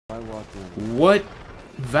What?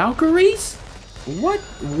 Valkyries? What?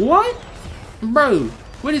 Bro,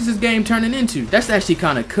 what is this game turning into? That's actually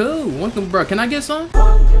kind of cool. Bro, can I get some?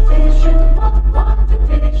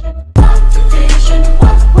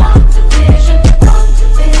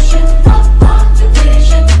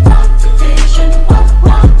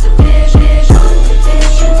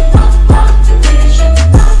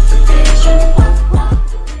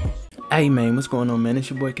 Hey man, what's going on, man?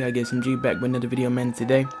 It's your boy KSMG back with another video, man.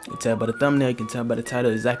 Today, you can tell by the thumbnail, you can tell by the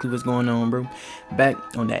title exactly what's going on, bro. Back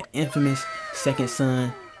on that infamous second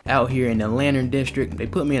son out here in the Lantern District. They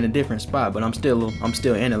put me in a different spot, but I'm still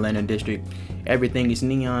in the Lantern District. Everything is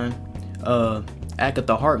neon.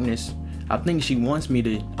 Agatha Harkness, I think she wants me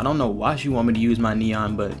to. I don't know why she want me to use my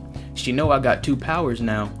neon, but she know I got 2 powers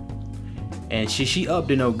now, and she up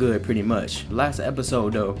to no good pretty much. Last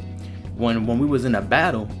episode though, when we was in a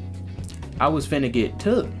battle, I was finna get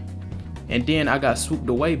took, and then I got swooped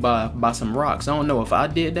away by some rocks. I don't know if I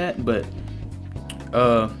did that, but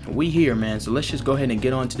we here, man. So let's just go ahead and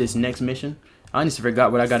get on to this next mission. I honestly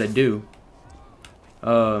forgot what I gotta do.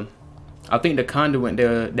 I think the conduit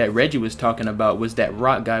that Reggie was talking about was that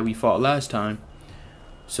rock guy we fought last time.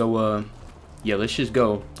 So yeah, let's just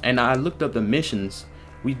go. And I looked up the missions.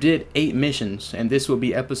 We did 8 missions, and this will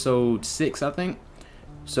be episode 6, I think.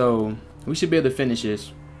 So we should be able to finish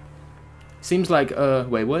this. Seems like,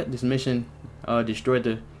 wait, what? This mission, destroyed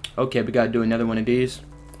the... Okay, we gotta do another one of these.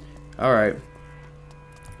 Alright.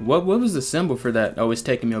 What was the symbol for that? Oh, it's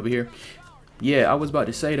taking me over here. Yeah, I was about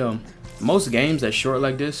to say, though, most games that short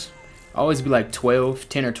like this always be like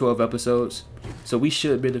 10 or 12 episodes. So we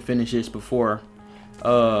should be able to finish this before,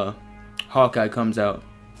 Hawkeye comes out.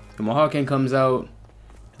 And when Hawkeye comes out,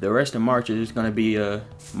 the rest of March is gonna be,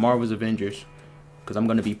 Marvel's Avengers. Because I'm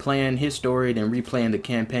gonna be playing his story, then replaying the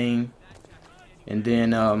campaign. And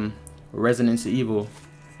then Resident Evil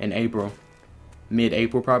in April,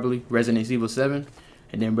 mid-April probably, Resident Evil 7,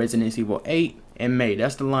 and then Resident Evil 8 in May.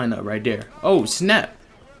 That's the lineup right there. Oh snap,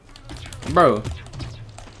 bro,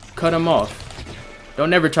 cut him off.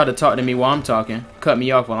 Don't ever try to talk to me while I'm talking. Cut me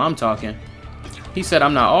off while I'm talking. He said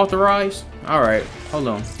I'm not authorized. Alright, hold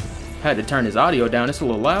on, had to turn his audio down. It's a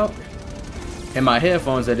little loud in my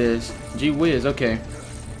headphones, that is. Gee whiz. Okay,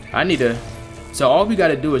 I need to. So all we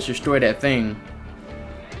gotta do is destroy that thing.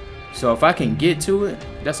 So if I can get to it,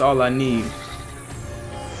 that's all I need.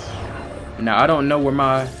 Now I don't know where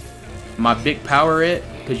my big power at,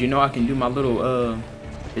 because you know I can do my little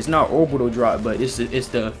it's not orbital drop, but it's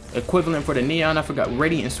the equivalent for the neon. I forgot,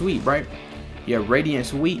 radiant sweep, right? Yeah, radiant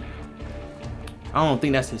sweep. I don't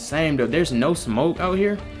think that's the same though. There's no smoke out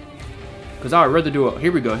here, because I'd rather do it.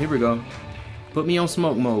 Here we go. Put me on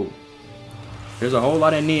smoke mode. There's a whole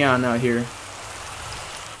lot of neon out here,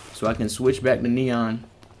 so I can switch back to neon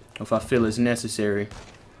if I feel it's necessary.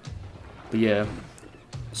 But yeah,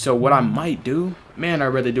 so what I might do, man, I'd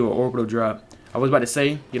rather do an orbital drop. I was about to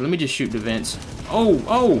say, yeah, let me just shoot the vents.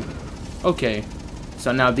 Oh, okay.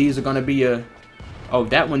 So now these are gonna be oh,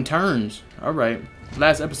 that one turns. All right.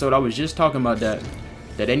 Last episode I was just talking about that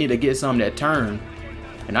they need to get some that turn,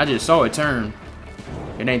 and I just saw it turn.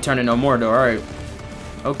 It ain't turning no more though. All right.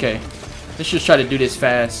 Okay. Let's just try to do this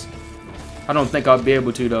fast. I don't think I'll be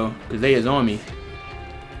able to though, because they is on me.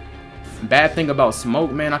 Bad thing about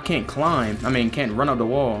smoke, man, I can't climb. I mean, can't run up the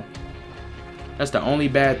wall. That's the only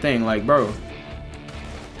bad thing, like, bro.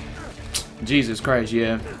 Jesus Christ,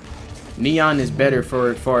 yeah. Neon is better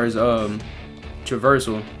for as far as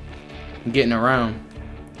traversal, getting around.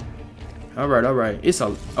 All right. It's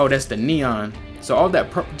a, oh, that's the neon. So all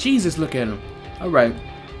that Jesus, look at him. All right.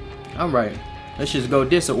 Let's just go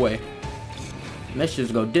this away.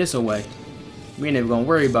 We ain't even gonna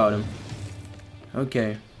worry about him.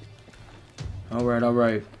 Okay. All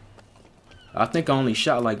right. I think I only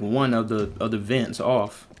shot like one of the vents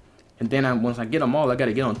off, and then once I get them all, I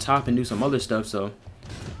gotta get on top and do some other stuff. So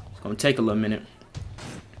it's gonna take a little minute,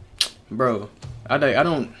 bro. I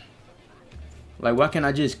don't like. Why can't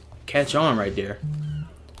I just catch on right there?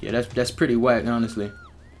 Yeah, that's pretty whack, honestly.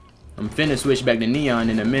 I'm finna switch back to neon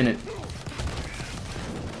in a minute.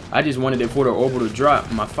 I just wanted it for the orbital drop,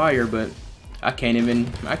 my fire, but I can't even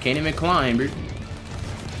climb, bro.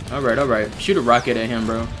 All right. Shoot a rocket at him,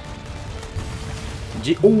 bro.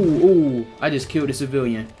 Ooh, I just killed a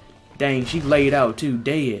civilian. Dang, she laid out too,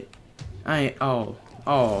 dead. I ain't, oh,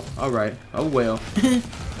 all right. Oh well.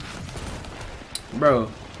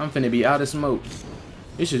 Bro, I'm finna be out of smoke.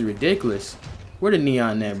 This is ridiculous. Where the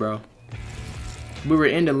neon at, bro? We were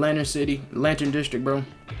in the Lantern District, bro.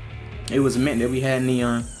 It was meant that we had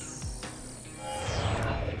neon.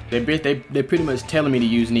 They're pretty much telling me to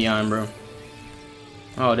use neon, bro.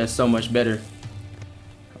 Oh, that's so much better.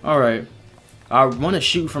 Alright. I want to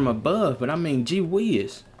shoot from above, but I mean, gee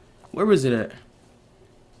whiz. Where was it at?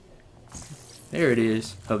 There it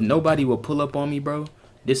is. If nobody will pull up on me, bro.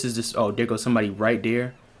 This is this. Oh, there goes somebody right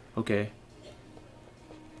there. Okay.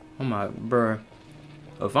 Oh my, bro.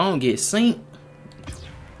 If I don't get synced,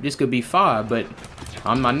 this could be 5, but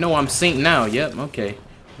I know I'm synced now. Yep, okay.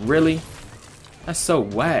 Really? That's so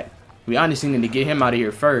whack. We honestly need to get him out of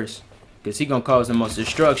here first, because he gonna cause the most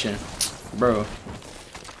destruction. Bro.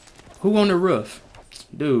 Who on the roof?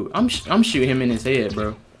 Dude, I'm shooting him in his head,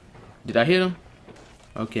 bro. Did I hit him?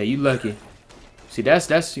 Okay, you lucky. See,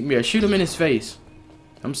 that's yeah, shoot him in his face.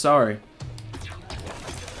 I'm sorry.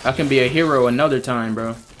 I can be a hero another time,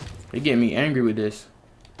 bro. They getting me angry with this.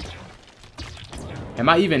 Am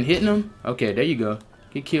I even hitting him? Okay, there you go.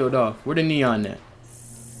 Get killed off. Where the neon at?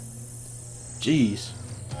 Jeez.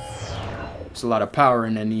 There's a lot of power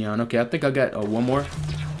in that neon. Okay, I think I got one more.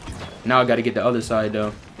 Now I got to get the other side,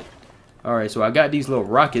 though. Alright, so I got these little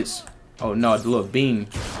rockets. Oh, no, the little beam.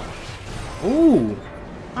 Ooh.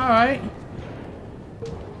 Alright.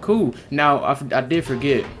 Cool. Now, I did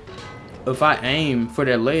forget. If I aim for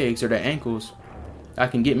their legs or their ankles, I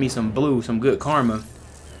can get me some blue, some good karma.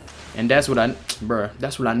 And that's what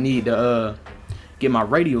that's what I need to get my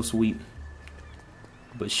radio sweep.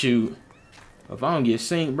 But shoot, if I don't get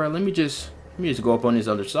synced, bro, let me just go up on this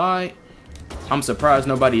other side. I'm surprised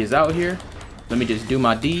nobody is out here. Let me just do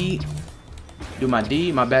my deed. Do my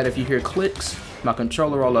deed. My bad if you hear clicks. My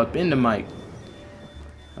controller all up in the mic.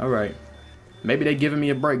 Alright. Maybe they giving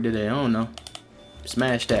me a break today. I don't know.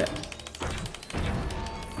 Smash that.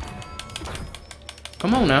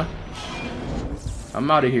 Come on now. I'm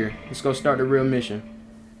out of here. Let's go start the real mission.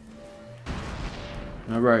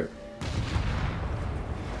 Alright.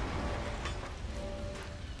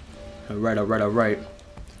 Alright.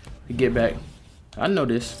 Get back. I know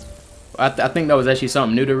this. I think that was actually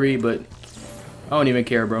something new to read, but I don't even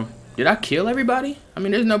care, bro. Did I kill everybody? I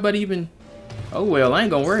mean, there's nobody even... Oh, well, I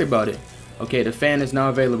ain't gonna worry about it. Okay, the fan is now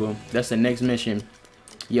available. That's the next mission.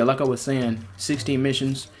 Yeah, like I was saying, 16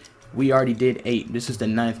 missions. We already did 8. This is the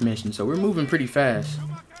 9th mission, so we're moving pretty fast.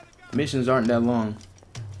 Missions aren't that long.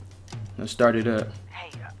 Let's start it up. Hey,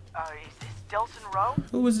 is this Delsin Rowe?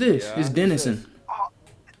 Who was this? Yeah, It's Dennison.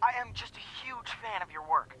 I am just a huge fan of your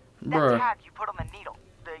work. Bruh. That tab you put on the needle,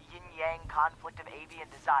 the yin-yang conflict of avian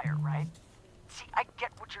desire, right? See, I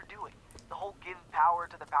get what you're doing. The whole give power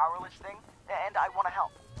to the powerless thing, and I want to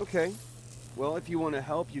help. Okay. Well, if you want to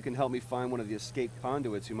help, you can help me find one of the escaped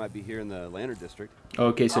conduits who might be here in the Lantern District.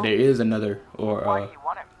 Okay, so there is another, or Why do you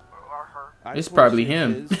want him? Or her? It's probably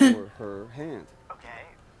him. His or her hand. Okay.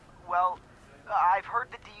 Well, I've heard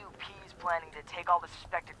the DUP's planning to take all the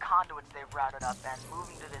suspected conduits they've routed up and move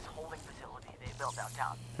them to this holding facility they built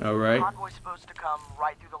downtown. Alright. The convoy's supposed to come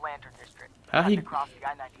right through the Lantern District. How he- to cross the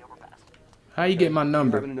I-90 overpass. how you get my You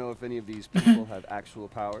number? happen to know if any of these people have actual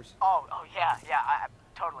powers? Oh yeah,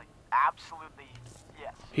 totally, absolutely,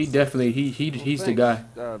 yes. He definitely, he's the guy.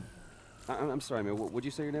 I'm sorry, man. What'd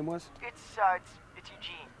you say your name was? It's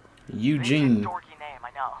Eugene. It's a Eugene. dorky name,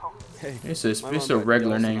 I know. Hey, It's my a mom got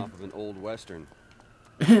regular Delsin name. off of an old western.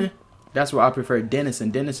 That's why I prefer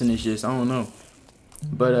Dennison. Dennison is just, I don't know.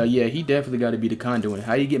 But yeah, he definitely got to be the conduit.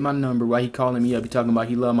 How you get my number? Why he calling me up? He talking about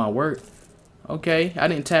he love my work. Okay, I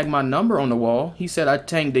didn't tag my number on the wall. He said I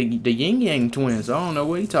tagged the Yin Yang twins. I don't know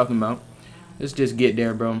what he talking about. Let's just get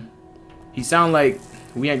there, bro. He sound like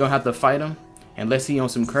we ain't gonna have to fight him unless he on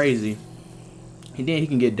some crazy. And then he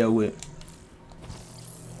can get dealt with.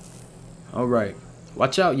 All right,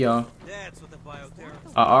 watch out, y'all.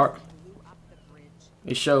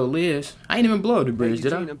 It show Liz. I ain't even blow up the bridge, Hey,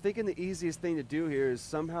 did Eugene, I? I'm thinking the easiest thing to do here is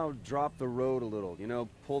somehow drop the road a little. You know,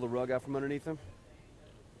 pull the rug out from underneath them.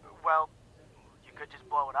 Well, you could just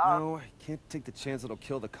blow it up. No, I can't take the chance it'll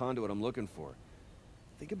kill the conduit I'm looking for.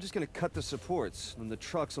 I think I'm just gonna cut the supports, and the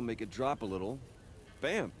trucks will make it drop a little.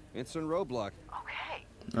 Bam! Instant roadblock. Okay.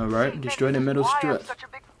 All right, See, destroy maybe the middle this is why I'm struts. such a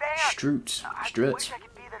big fan. Struts. I Struts. wish I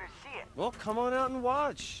could be there to see it. Well, come on out and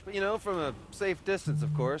watch. But, you know, from a safe distance,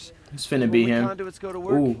 of course. It's finna When be the him. conduits go to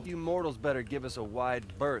work, Ooh. you mortals better give us a wide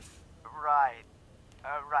berth. Right.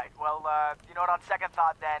 Right. Well, you know what? On second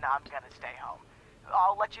thought, then I'm gonna stay home.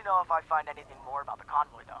 I'll let you know if I find anything more about the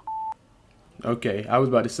convoy, though. Okay, I was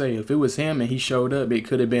about to say if it was him and he showed up, it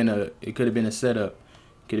could have been a setup.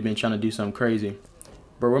 Could have been trying to do something crazy.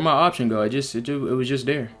 But where my option go? It was just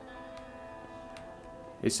there.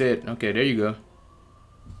 It said, okay, there you go.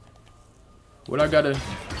 What I gotta?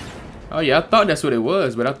 Oh yeah, I thought that's what it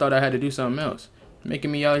was, but I thought I had to do something else.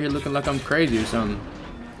 Making me out here looking like I'm crazy or something.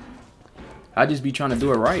 I just be trying to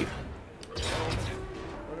do it right.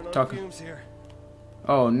 Talking.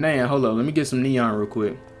 Oh man, hold up. Let me get some neon real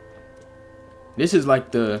quick. This is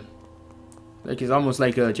like the, like it's almost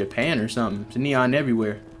like Japan or something. It's neon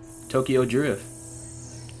everywhere. Tokyo Drift.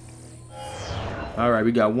 All right,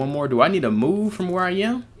 we got one more. Do I need to move from where I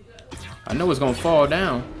am? I know it's gonna fall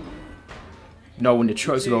down. No, when the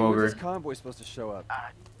trucks go over. When's this convoy supposed to show up?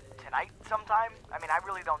 Tonight sometime? I mean, I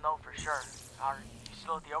really don't know for sure. Are you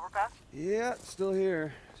still at the overpass? Yeah, still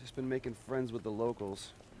here. Just been making friends with the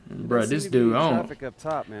locals. Bruh, this dude, traffic up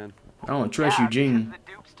top, man. I don't trust Eugene.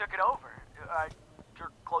 The dupes took it over.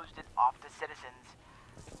 Closed it off to citizens.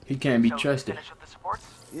 He can't be So, trusted. finish with the supports?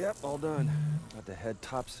 Yep, all done. About to head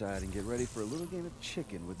topside and get ready for a little game of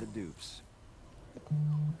chicken with the dupes.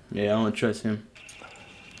 Yeah, I don't trust him.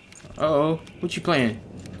 Uh-oh, what you playing?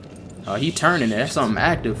 Oh, he turning it. That's something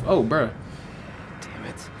active. Oh, bruh. Damn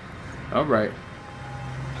it. All right.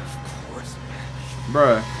 Of course,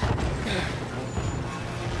 Bruh.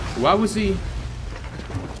 Why was he?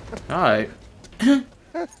 All right.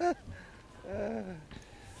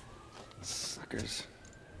 Suckers.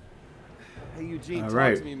 Hey, Eugene, All talk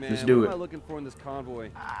right, to me, man. let's do what it. am I looking for in this convoy?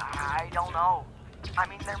 I don't know. I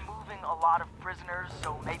mean, they're moving a lot of prisoners,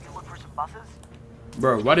 so maybe look for some buses?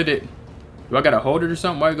 Bro, why did it? Do I gotta hold it or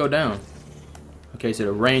something? Why it go down? Okay, so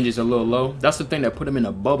the range is a little low. That's the thing that put him in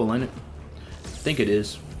a bubble, ain't it? I think it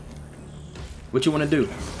is. What you wanna do?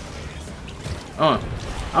 What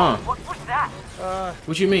was that?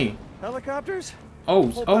 What you mean? Helicopters? Oh,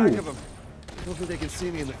 Hold oh. back of them. Don't think they can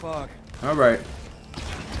see me in the fog. All right.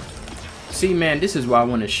 See, man, this is why I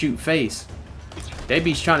want to shoot face. They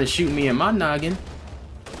be trying to shoot me in my noggin,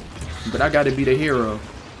 but I gotta be the hero.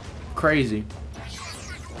 Crazy.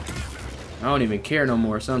 I don't even care no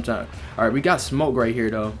more sometimes. All right, we got smoke right here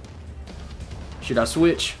though. Should I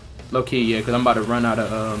switch? Low key, yeah, cause I'm about to run out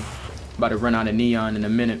of neon in a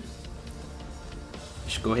minute.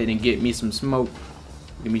 Should go ahead and get me some smoke.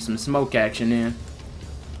 Give me some smoke action in.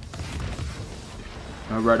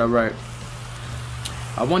 All right.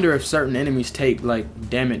 I wonder if certain enemies take like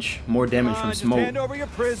damage, more damage from smoke, hand over your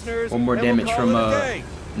prisoners, or more and we'll damage call from it a day.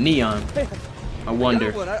 neon. I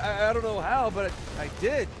wonder. I don't know how, but I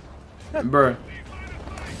did. Bruh.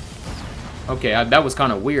 Okay, that was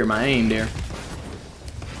kind of weird, my aim there.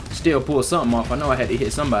 Still pull something off. I know I had to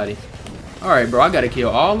hit somebody. Alright, bro, I gotta kill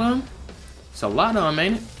all of them. It's a lot of them,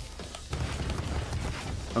 ain't it?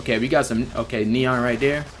 Okay, we got some, okay, neon right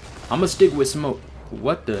there. I'm gonna stick with smoke.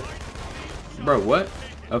 What the? Bro, what?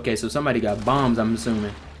 Okay, so somebody got bombs, I'm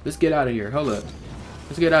assuming. Let's get out of here. Hold up.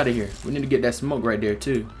 Let's get out of here. We need to get that smoke right there,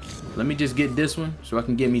 too. Let me just get this one so I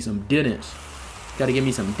can get me some dents. Gotta get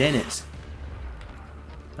me some dents.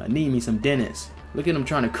 I need me some dents. Look at him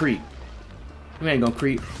trying to creep. He ain't gonna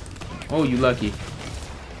creep. Oh, you lucky.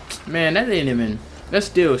 Man, that ain't even... That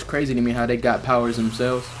still is crazy to me how they got powers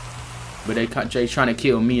themselves. But they trying to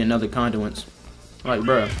kill me and other conduits. Like,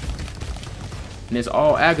 bruh. And it's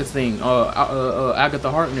all Agatha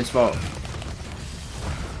Harkness' fault.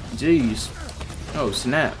 Jeez. Oh,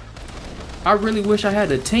 snap. I really wish I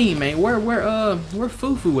had a team, man. Where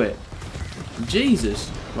Fufu at?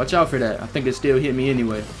 Jesus. Watch out for that. I think it still hit me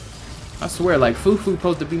anyway. I swear, like, Fufu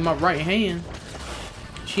supposed to be my right hand.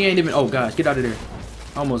 She ain't even... Oh, gosh. Get out of there.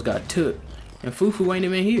 Almost got took. And Fufu ain't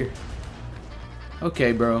even here.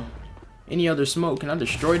 Okay, bro. Any other smoke? Can I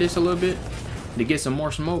destroy this a little bit? To get some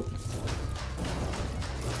more smoke?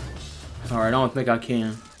 Alright, I don't think I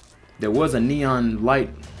can. There was a neon light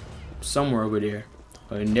somewhere over there.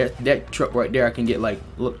 And that truck right there, I can get, like,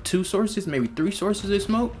 look, 2 sources, maybe 3 sources of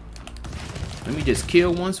smoke. Let me just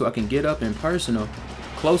kill one so I can get up in personal.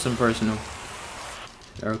 Close and personal.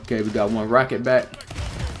 Okay, we got one rocket back.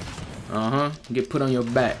 Get put on your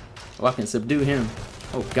back. Oh, I can subdue him.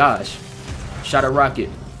 Oh, gosh. Shot a rocket.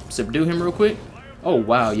 Subdue him real quick. Oh,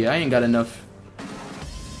 wow. Yeah, I ain't got enough.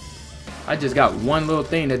 I just got one little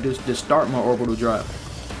thing that just start my orbital drop.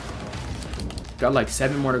 Got like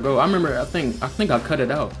 7 more to go. I remember, I think I cut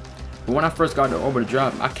it out. But when I first got the orbital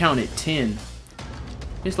drop, I counted 10.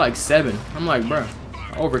 It's like 7. I'm like, bruh,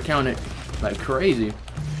 I overcounted like crazy.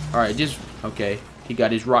 Alright, okay. He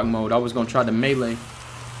got his rock mode. I was gonna try the melee.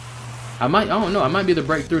 I don't know, I might be able to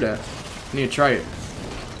break through that. I need to try it.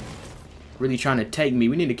 Really trying to take me.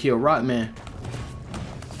 We need to kill Rockman.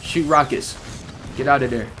 Shoot rockets. Get out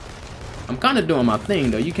of there. I'm kind of doing my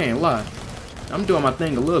thing though, you can't lie. I'm doing my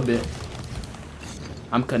thing a little bit.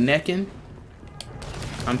 I'm connecting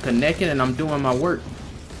and I'm doing my work.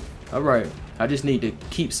 Alright, I just need to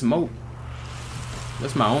keep smoke.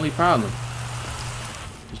 That's my only problem.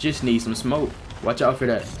 You just need some smoke. Watch out for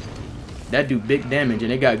that. That do big damage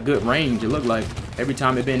and it got good range, it looked like. Every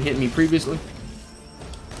time it been hitting me previously.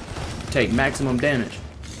 Take maximum damage.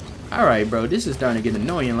 Alright, bro, this is starting to get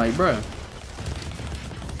annoying, like, bro.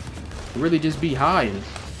 really just be high and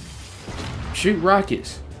shoot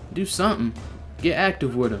rockets. Do something. Get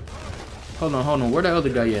active with him. Hold on. Where the other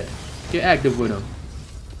guy at? Get active with him.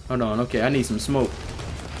 Hold on. Okay, I need some smoke.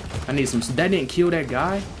 I need some. That didn't kill that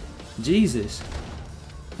guy? Jesus.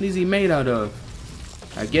 What is he made out of?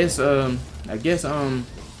 I guess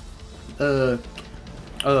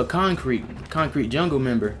concrete jungle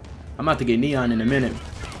member. I'm about to get neon in a minute.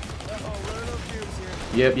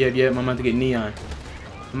 Yep. I'm about to get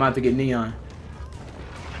neon.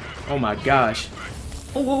 Oh my gosh.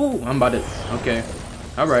 Oh, I'm about to. Okay.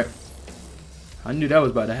 All right. I knew that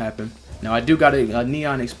was about to happen. Now I do got a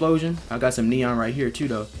neon explosion. I got some neon right here too,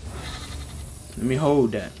 though. Let me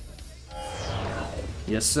hold that.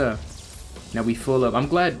 Yes, sir. Now we full up. I'm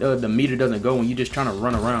glad the meter doesn't go when you just trying to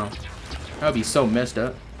run around. That would be so messed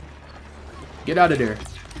up. Get out of there.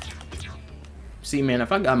 See, man,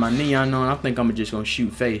 if I got my neon on, I think I'm just gonna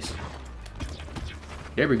shoot face.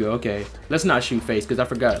 There we go. Okay, let's not shoot face because I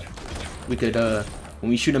forgot. We could when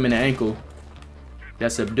we shoot him in the ankle,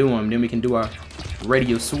 that subdue him. Then we can do our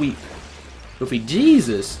radio sweep. If we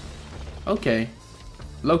Jesus, okay,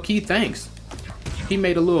 low key thanks. He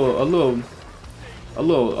made a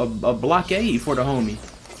blockade for the homie.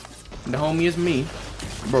 The homie is me,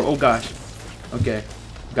 bro. Oh gosh. Okay,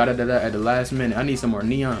 got it at the last minute. I need some more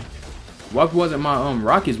neon. Why wasn't my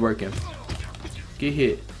rockets working? Get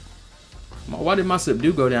hit. Why did my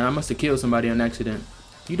subdue go down? I must have killed somebody on accident.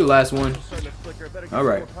 You the last one. All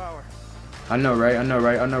right. I know,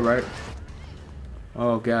 right?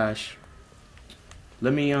 Oh gosh.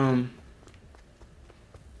 Let me I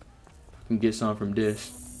can get some from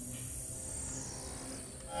this.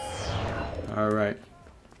 All right.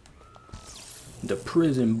 The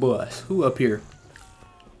prison bus. Who up here?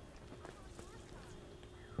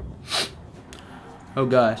 Oh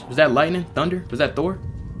gosh. Was that lightning? Thunder? Was that Thor?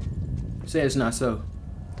 Say it's not so.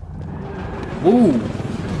 Woo!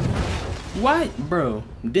 What? Bro,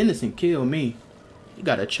 Dennison killed me. He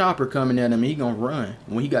got a chopper coming at him and he gonna run.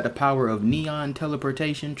 When he got the power of neon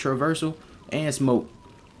teleportation, traversal, and smoke.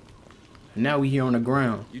 And now we here on the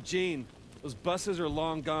ground. Eugene, those buses are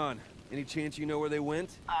long gone. Any chance you know where they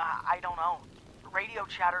went? I don't know. Radio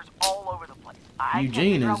chatter's all over the place. I can't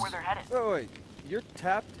Eugene figure out is- where they're headed. Wait, you're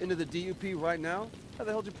tapped into the DUP right now? How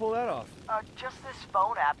the hell did you pull that off? Just this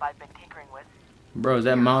phone app I've been tinkering with. Bro, is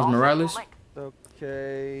that Here, Miles I'll send you a Morales? link.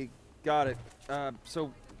 Okay, got it.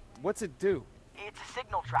 So what's it do? It's a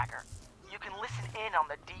signal tracker. You can listen in on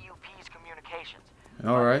the DUP's communications.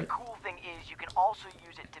 All right. The cool thing is you can also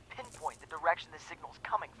use it to pinpoint the direction the signal's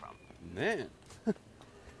coming from. Man, I think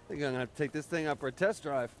I'm gonna have to take this thing out for a test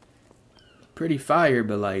drive. Pretty fire,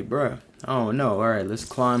 but like, bruh, I don't know. All right, let's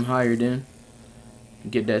climb higher then.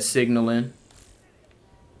 Get that signal in.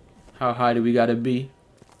 How high do we gotta be?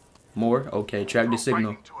 More? Okay, track the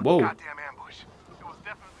signal. Whoa. Goddamn ambush. It was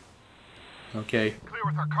definitely Okay. clear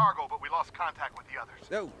with our cargo, but we lost contact with the others.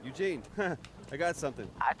 Oh, Eugene, I got something.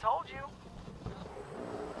 I told you.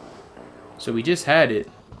 So we just had it.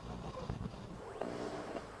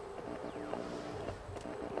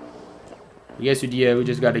 I guess we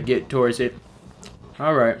just gotta get towards it.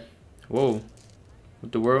 All right. Whoa.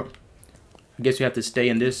 What the world? I guess we have to stay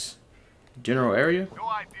in this general area. No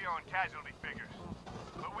idea on casualty figures,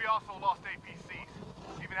 but we also lost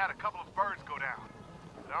APCs. Even had a couple of birds go down.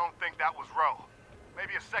 But I don't think that was Rowe.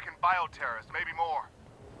 Maybe a second bioterrorist, maybe more.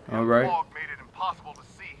 All right. The fog made it impossible to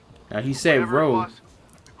see. Now he said Whatever it Rowe. was,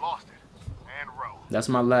 we've lost it. And Rowe. That's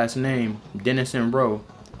my last name, Delsin Rowe.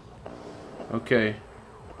 Okay.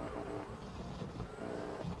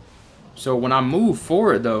 So when I move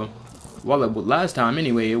forward though, well, last time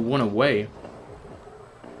anyway, it went away.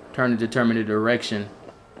 Trying to determine the direction.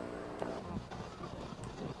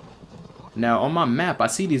 Now on my map, I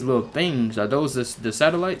see these little things. Are those the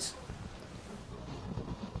satellites?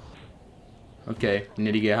 Okay,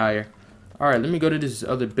 need to get higher. All right, let me go to this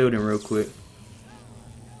other building real quick.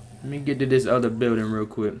 Let me get to this other building real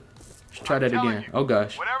quick. Let's try that I'm telling again. you, Oh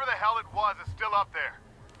gosh. Whatever the hell it was is still up there.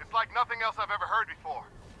 It's like nothing else I've ever heard before.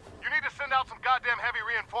 You need to send out some goddamn heavy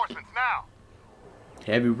reinforcements now.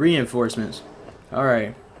 Heavy reinforcements. All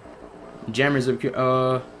right. Jammers of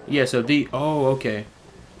yeah. So okay.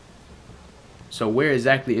 So where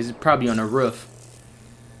exactly is it? Probably on the roof.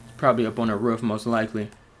 It's probably up on the roof, most likely.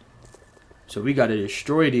 So we gotta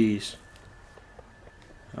destroy these.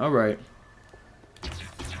 All right.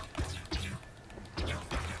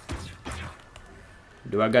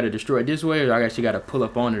 Do I gotta destroy it this way, or I actually gotta pull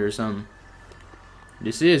up on it or something?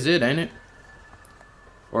 This is it, ain't it?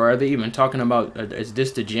 Or are they even talking about, is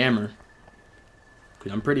this the jammer?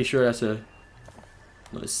 Because I'm pretty sure that's a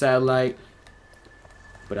satellite.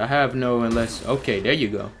 But I have no, unless, okay, there you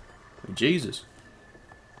go. Jesus.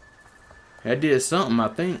 That did something, I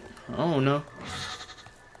think. I don't know.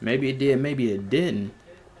 Maybe it did, maybe it didn't.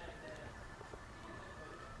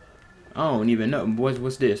 I don't even know.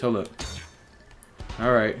 What's this? Hold up.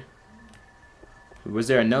 Alright. Was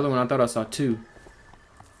there another one? I thought I saw two.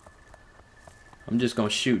 I'm just gonna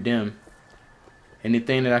shoot them.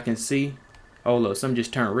 Anything that I can see. Oh look, something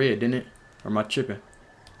just turned red, didn't it? Or am I tripping?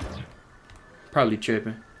 Probably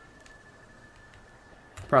tripping.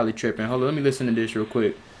 Probably tripping. Hold on, let me listen to this real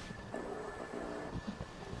quick.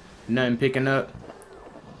 Nothing picking up.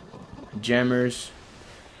 Jammers.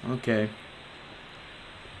 Okay.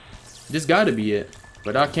 This gotta be it.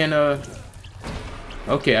 But I can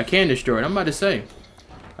okay, I can destroy it. I'm about to say.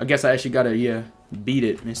 I guess I actually gotta, yeah, beat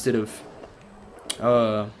it instead of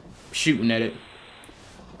shooting at it.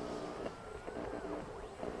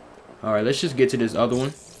 Alright, let's just get to this other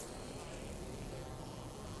one.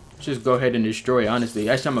 Let's just go ahead and destroy it, honestly.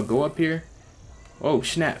 Actually, I'm gonna go up here. Oh,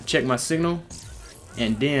 snap. Check my signal.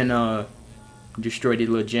 And then destroy the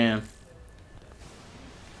little jam.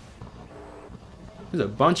 There's a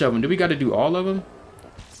bunch of them. Do we gotta do all of them?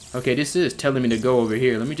 Okay, this is telling me to go over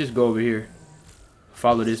here. Let me just go over here.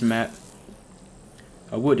 Follow this map.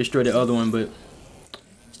 I would destroy the other one, but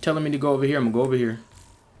it's telling me to go over here. I'm gonna go over here.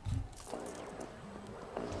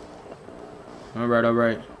 Alright,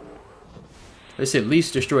 alright. Let's at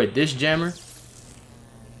least destroy this jammer.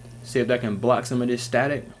 See if that can block some of this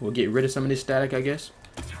static. We'll get rid of some of this static, I guess.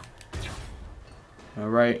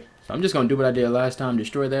 Alright. So I'm just gonna do what I did last time.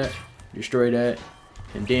 Destroy that. Destroy that.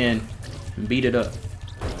 And then beat it up.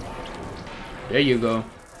 There you go.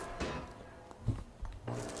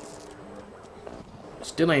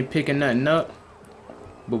 Still ain't picking nothing up.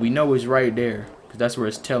 But we know it's right there. Because that's where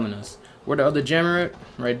it's telling us. Where the other jammer at?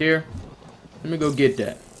 Right there. Let me go get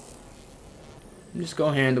that. Just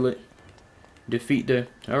go handle it. Defeat the...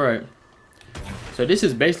 Alright. So this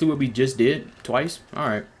is basically what we just did. Twice.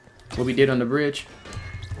 Alright. What we did on the bridge.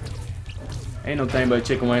 Ain't no thing but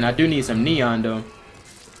chicken wing. I do need some neon though.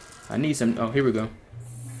 I need some... Oh, here we go.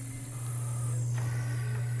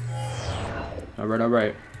 Alright,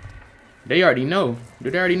 alright. They already know. Do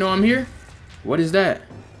they already know I'm here? What is that?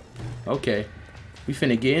 Okay. We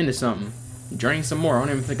finna get into something. Drain some more. I don't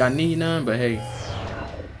even think I need none, but hey.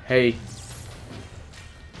 Hey.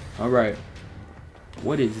 Alright.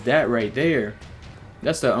 What is that right there?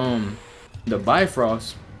 That's the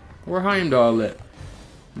Bifrost. Where Heimdall at?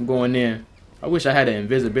 I'm going in. I wish I had an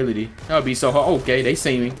invisibility. That would be so hard. Okay, they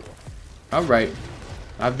see me. Alright.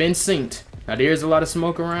 I've been synced. Now there's a lot of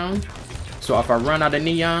smoke around. So if I run out of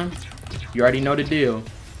neon, you already know the deal.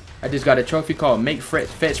 I just got a trophy called Make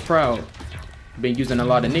Fetch Proud. Been using a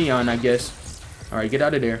lot of neon, I guess. Alright, get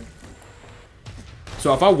out of there.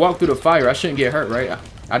 So if I walk through the fire, I shouldn't get hurt, right?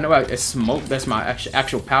 I know it's smoke. That's my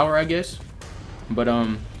actual power, I guess. But,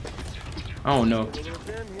 I don't know.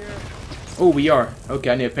 Oh, we are. Okay,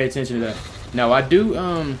 I need to pay attention to that. Now, I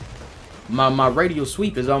do, my radial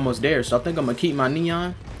sweep is almost there. So I think I'm going to keep my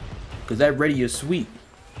neon. Because that radial sweep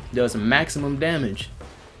does maximum damage.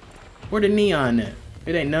 Where the neon at?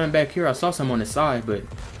 It ain't none back here. I saw some on the side, but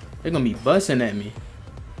they're going to be busting at me.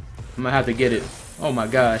 I'm going to have to get it. Oh, my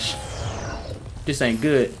gosh. This ain't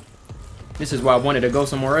good. This is why I wanted to go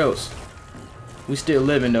somewhere else. We still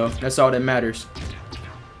living though. That's all that matters.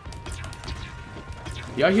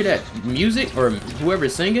 Y'all hear that music or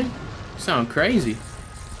whoever's singing? Sound crazy.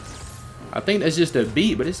 I think that's just a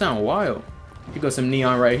beat, but it sound wild. Here goes some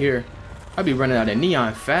neon right here. I'll be running out of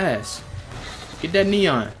neon fast. Get that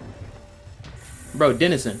neon. Bro,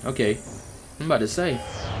 Dennison. Okay. I'm about to say.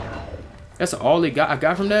 That's all it got. I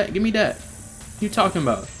got from that? Give me that. What you talking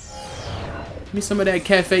about? Give me some of that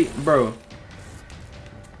cafe. Bro.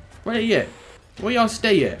 Where they at? Where y'all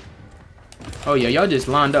stay at? Oh yeah, y'all just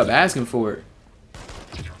lined up asking for it.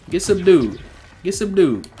 Get subdued. Get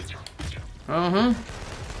subdued. Uh-huh.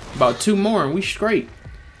 About 2 more and we straight.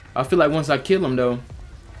 I feel like once I kill them though.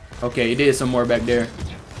 Okay, it is some more back there.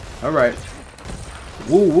 Alright.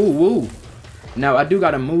 Woo, woo, woo. Now I do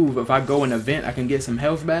gotta move. If I go in a vent, I can get some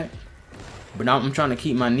health back. But now I'm trying to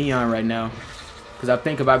keep my neon right now. Because I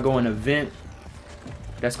think if I go in a vent,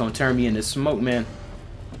 that's gonna turn me into smoke, man.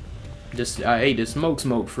 Just I ate the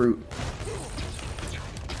smoke fruit.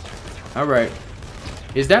 Alright.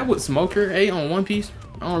 Is that what Smoker ate on One Piece?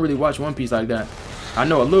 I don't really watch One Piece like that. I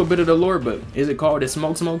know a little bit of the lore, but is it called the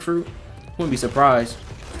smoke fruit? Wouldn't be surprised.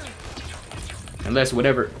 Unless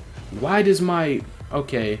whatever. Why does my...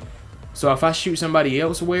 Okay. So if I shoot somebody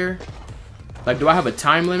elsewhere, like do I have a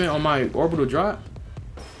time limit on my orbital drop?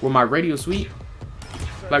 Or my radial sweep?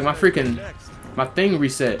 Like my freaking... My thing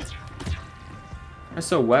reset. That's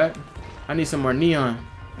so whack. I need some more neon.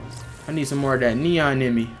 I need some more of that neon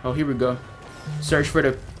in me. Oh, here we go. Search for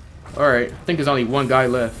the... Alright, I think there's only one guy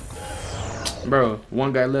left. Bro,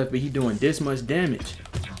 one guy left, but he doing this much damage.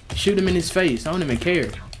 Shoot him in his face. I don't even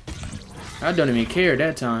care. I don't even care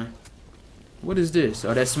that time. What is this?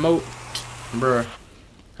 Oh, that smoke? Bruh.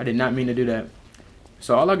 I did not mean to do that.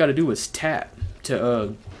 So all I gotta do is tap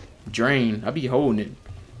to drain. I be holding it.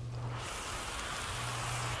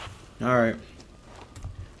 Alright.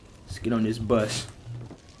 Let's get on this bus.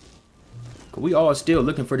 We all still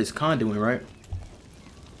looking for this conduit, right?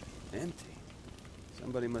 Empty.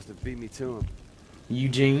 Somebody must have beat me to him.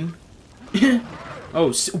 Eugene.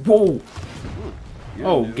 Oh, whoa.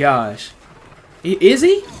 Oh, gosh. Is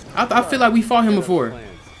he? I feel like we fought him before.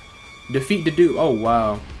 Defeat the dude. Oh,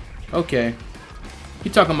 wow. Okay.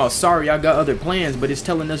 You talking about sorry, I got other plans, but it's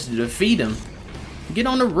telling us to defeat him. Get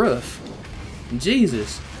on the roof.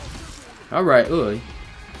 Jesus. Alright,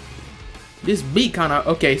 this beat kind of...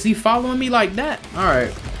 Okay, is he following me like that?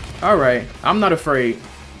 Alright. Alright. I'm not afraid.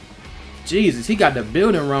 Jesus, he got the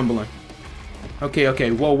building rumbling. Okay, okay.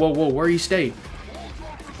 Whoa, whoa, whoa. Where he stay?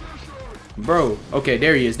 Bro. Okay,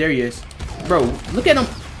 there he is. There he is. Bro, look at him.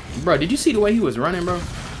 Bro, did you see the way he was running, bro?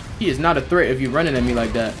 He is not a threat if you're running at me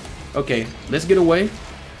like that. Okay, let's get away.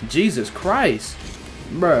 Jesus Christ.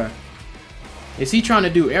 Bruh. Is he trying to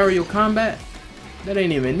do aerial combat? That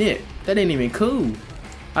ain't even it. That ain't even cool.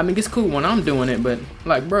 I mean, it's cool when I'm doing it, but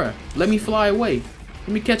like, bruh, let me fly away. Let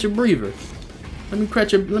me catch a breather. Let me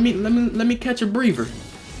catch a breather.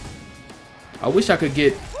 I wish I could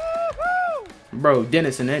get... Bro,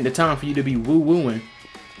 Dennis, it ain't the time for you to be woo-wooing.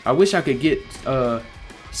 I wish I could get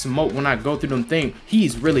smoke when I go through them things.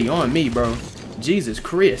 He's really on me, bro. Jesus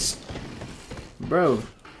Christ. Bro,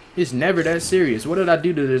 it's never that serious. What did I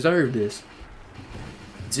do to deserve this?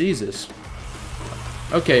 Jesus.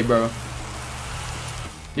 Okay, bro.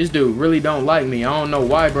 This dude really don't like me. I don't know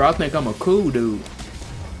why, bro. I think I'm a cool dude.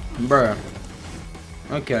 Bruh.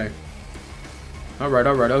 Okay. Alright,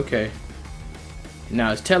 alright, okay.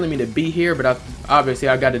 Now, it's telling me to be here, but obviously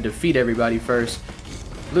I got to defeat everybody first.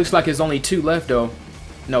 Looks like it's only 2 left, though.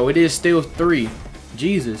 No, it is still 3.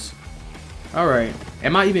 Jesus. Alright.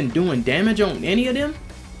 Am I even doing damage on any of them?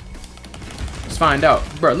 Let's find out.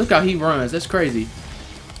 Bro, look how he runs. That's crazy.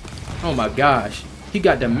 Oh my gosh. He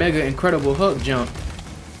got the mega incredible Hulk jump.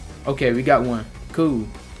 Okay, we got one. Cool.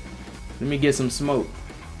 Let me get some smoke.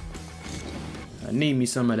 I need me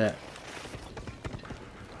some of that.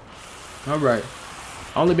 Alright.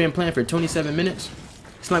 Only been playing for 27 minutes.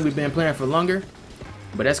 It's like we've been playing for longer.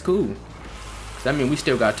 But that's cool. That means we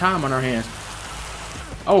still got time on our hands.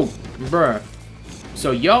 Oh, bruh.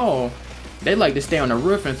 So y'all, they like to stay on the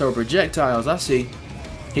roof and throw projectiles. I see.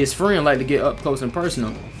 His friend like to get up close and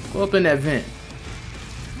personal. Go up in that vent.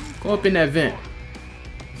 Go up in that vent.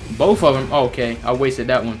 Both of them. Oh, okay, I wasted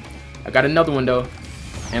that one. I got another one though.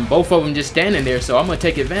 And both of them just standing there, so I'm gonna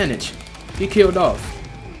take advantage. He killed off.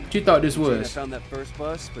 What you thought this was? I found that first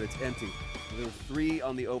bus, but it's empty. There were 3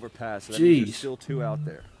 on the overpass, so that Jeez. means there's still 2 out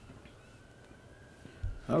there.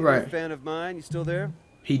 Alright. A fan of mine? You still there?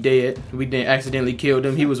 He dead. We didn't accidentally kill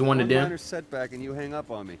him. He was one of them. Minor setback and you hang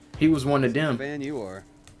up on me. He was one of them. Fan you are.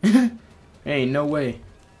 Ain't no way.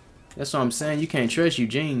 That's what I'm saying. You can't trust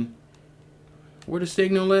Eugene. Where the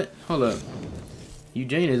signal at? Hold up.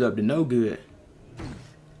 Eugene is up to no good.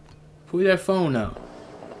 Pull that phone out.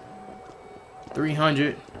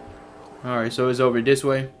 300. Alright, so it's over this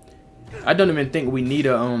way. I don't even think we need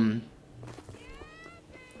to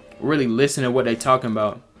really listen to what they talking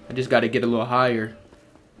about. I just gotta get a little higher.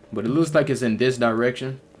 But it looks like it's in this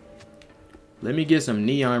direction. Let me get some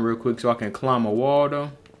neon real quick so I can climb a wall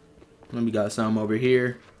though. Let me got some over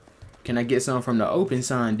here. Can I get some from the open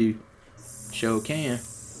sign, dude? Sure can.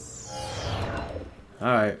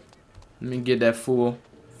 Alright. Let me get that full.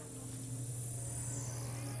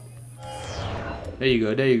 There you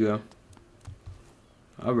go, there you go.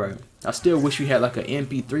 Alright. I still wish we had like an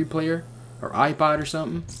MP3 player or iPod or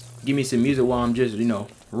something. Give me some music while I'm just, you know,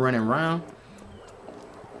 running around.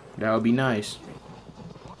 That would be nice.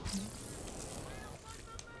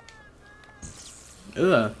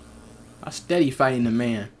 Ugh. I steady fighting the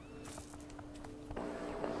man.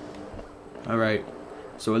 Alright.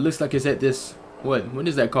 So it looks like it's at this, what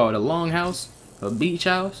is that called? A longhouse? A beach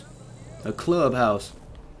house? A clubhouse.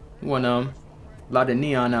 One a lot of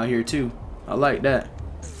neon out here too. I like that.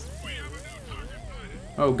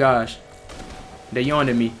 Oh gosh. They yawned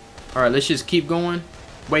at me. Alright, let's just keep going.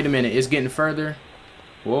 Wait a minute, it's getting further.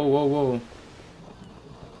 Whoa, whoa, whoa.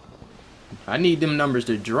 I need them numbers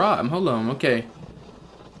to drop. Hold on, okay.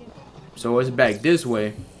 So it's back this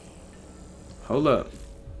way. Hold up.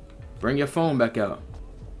 Bring your phone back out.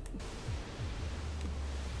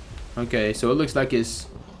 Okay, so it looks like it's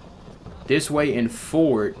this way and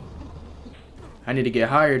forward. I need to get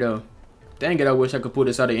higher though. Dang it, I wish I could pull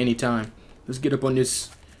this out at any time. Let's get up on this.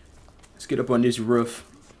 Let's get up on this roof.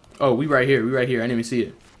 Oh, we right here. We right here. I didn't even see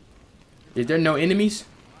it. Is there no enemies?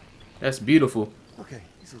 That's beautiful. Okay,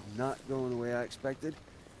 this is not going the way I expected.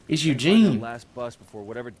 It's Find Eugene. that last bus before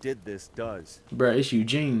whatever did this does. Bruh, it's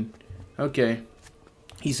Eugene. Okay.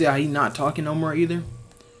 He said he not talking no more either.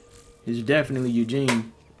 It's definitely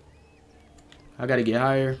Eugene. I gotta get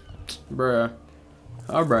higher. Bruh.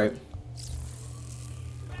 Alright.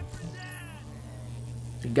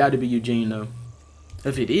 It gotta be Eugene though.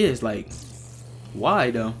 If it is, like,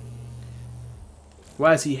 why though?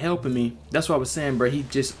 Why is he helping me? That's what I was saying, bro. He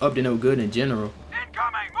just up to no good in general.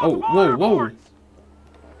 Oh, whoa, whoa.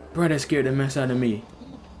 Bro, that scared the mess out of me.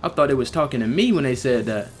 I thought they was talking to me when they said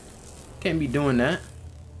that. Can't be doing that.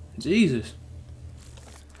 Jesus.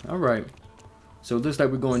 Alright. So it looks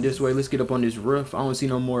like we're going this way. Let's get up on this roof. I don't see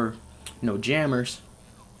no more, no jammers.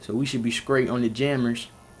 So we should be straight on the jammers.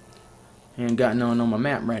 Ain't got none on my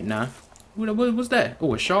map right now. What's that?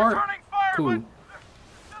 Oh, a shard? Cool.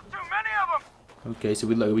 Okay, so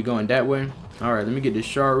we going that way. Alright, let me get this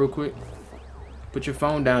shard real quick. Put your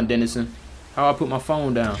phone down, Dennison. How I put my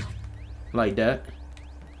phone down? Like that.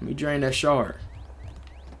 Let me drain that shard.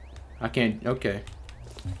 I can't. Okay.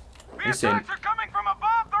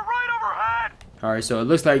 Alright, so it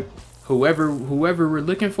looks like whoever we're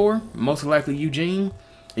looking for, most likely Eugene,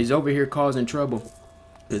 is over here causing trouble.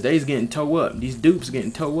 Cause they's getting towed up. These dupes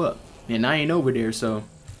getting towed up. And I ain't over there, so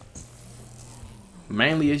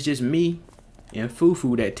mainly it's just me and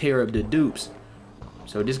Fufu that tear up the dupes.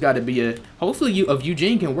 So this gotta be a, hopefully if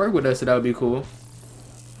Eugene can work with us, that would be cool.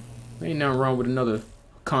 Ain't nothing wrong with another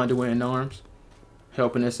conduit in arms.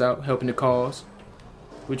 Helping us out, helping the cause.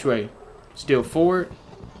 Which way? Still forward?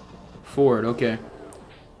 Forward, okay.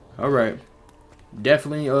 Alright.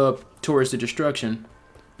 Definitely towards the destruction.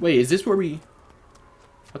 Wait, is this where we,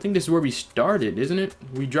 I think this is where we started, isn't it?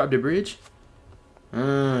 We dropped the bridge?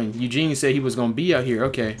 Eugene said he was gonna be out here.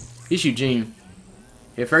 Okay. It's Eugene.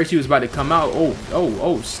 At first he was about to come out.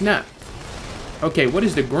 Oh, snap. Okay, what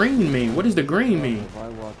does the green mean? What does the green mean?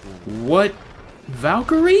 What?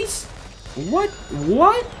 Valkyries? What?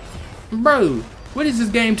 What? Bro, what is this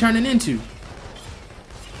game turning into?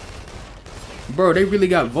 Bro, they really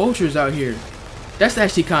got vultures out here. That's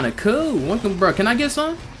actually kind of cool. Bro, can I get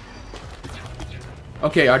some?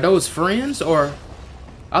 Okay, are those friends or?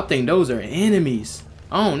 I think those are enemies.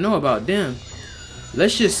 I don't know about them.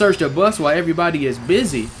 Let's just search the bus while everybody is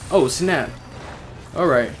busy. Oh, snap.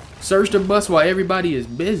 Alright. Search the bus while everybody is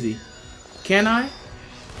busy. Can I?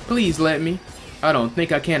 Please let me. I don't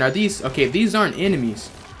think I can. Are these? Okay, these aren't enemies.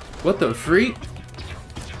 What the freak?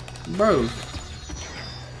 Bro.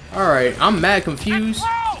 Alright, I'm mad confused.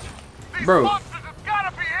 Bro.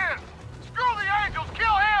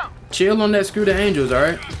 Chill on that, screw the angels,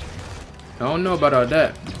 alright? I don't know about all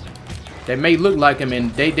that. They may look like him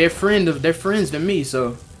and they're friends to me,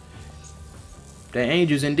 so they're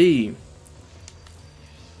angels indeed.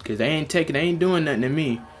 Cause they ain't doing nothing to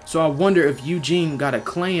me. So I wonder if Eugene got a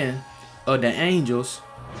clan of the angels,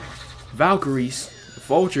 Valkyries,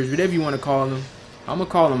 vultures, whatever you want to call them. I'm gonna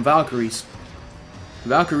call them Valkyries.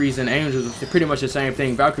 Valkyries and angels are pretty much the same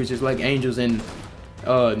thing. Valkyries is like angels in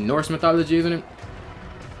Norse mythology, isn't it?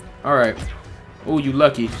 Alright. Oh, you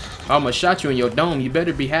lucky. I almost shot you in your dome. You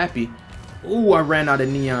better be happy. Oh, I ran out of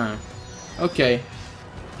neon. Okay.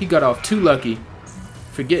 He got off too lucky.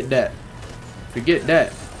 Forget that. Forget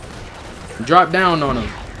that. Drop down on him.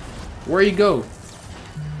 Where you go?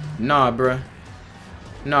 Nah, bruh.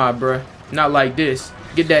 Nah, bruh. Not like this.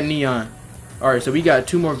 Get that neon. Alright, so we got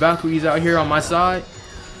 2 more Valkyries out here on my side.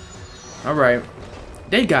 Alright.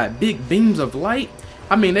 They got big beams of light.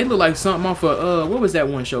 I mean, they look like something off of, what was that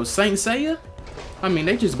one show? Saint Seiya? I mean,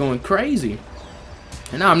 they just going crazy.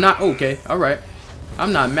 And I'm not, okay, alright.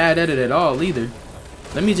 I'm not mad at it at all either.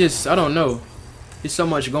 Let me just, I don't know. There's so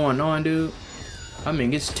much going on, dude. I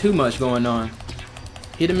mean, it's too much going on.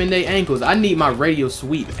 Hit them in their ankles. I need my radio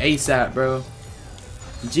sweep ASAP, bro.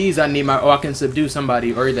 Jeez, I need my, oh, I can subdue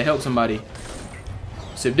somebody or either help somebody.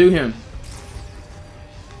 Subdue him.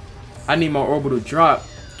 I need my orbital drop.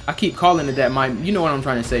 I keep calling it that. You know what I'm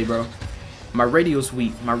trying to say, bro. My radio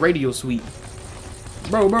sweep. My radio sweep.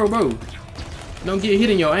 Bro. Don't get hit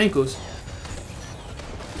in your ankles.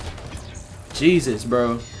 Jesus,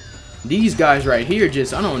 bro. These guys right here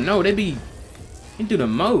just, I don't know. They do the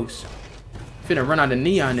most. Finna run out of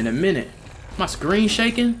neon in a minute. My screen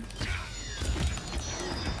shaking.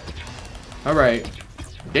 Alright.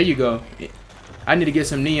 There you go. I need to get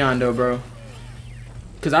some neon though, bro.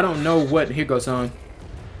 Cause I don't know what, here goes on.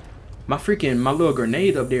 my little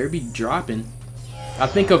grenade up there, it be dropping. I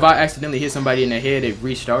think if I accidentally hit somebody in the head, it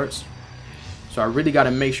restarts. So I really got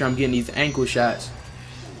to make sure I'm getting these ankle shots.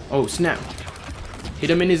 Oh, snap. Hit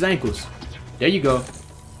him in his ankles. There you go.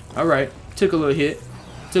 Alright. Took a little hit.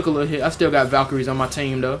 Took a little hit. I still got Valkyries on my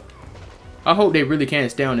team, though. I hope they really can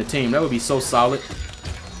stay on the team. That would be so solid.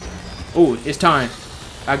 Oh, it's time.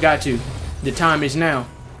 I got you. The time is now.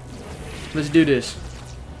 Let's do this.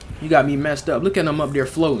 You got me messed up. Look at them up there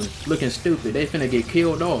floating. Looking stupid. They finna get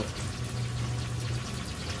killed off.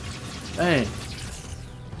 Dang.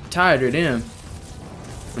 Tired of them.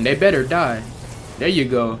 And they better die. There you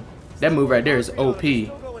go. That move right there is OP.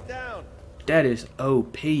 That is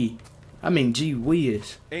OP. I mean, gee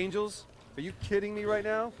whiz. Angels? Are you kidding me right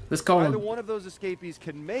now? Let's call Either him. one of those escapees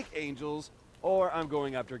can make angels, or I'm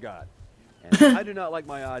going after God. And I do not like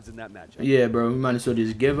my odds in that matchup. Yeah, bro. We might as well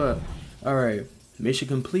just give up. Alright. Mission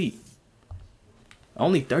complete.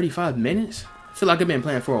 Only 35 minutes? I feel like I've been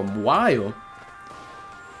playing for a while.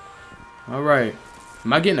 Alright.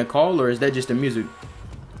 Am I getting a call or is that just the music?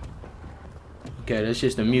 Okay, that's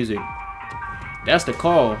just the music. That's the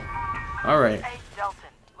call. Alright. Hey, Delsin.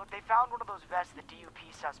 Look, they found one of those vests the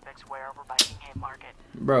DUP suspects wear over by Kingham Market.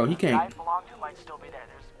 Bro, he The guy can't. it belonged to might still be there.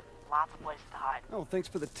 There's lots of places to hide. Oh, thanks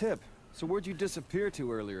for the tip. So where'd you disappear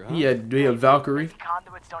to earlier, huh? He had to be a Valkyrie. The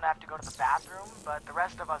conduits don't have to go to the bathroom, but the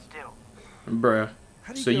rest of us do. Bruh.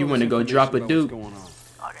 How do you So get you all want to this go information drop a about what's dude? going on?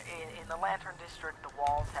 Look, in the Lantern District, the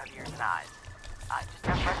walls have ears and eyes. I just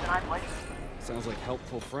have friends in high places. Sounds like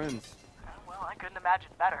helpful friends. Well, I couldn't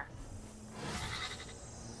imagine better.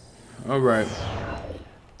 Alright.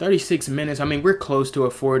 36 minutes. I mean, we're close to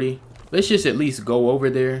a 40. Let's just at least go over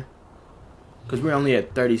there. Because we're only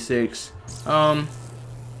at 36.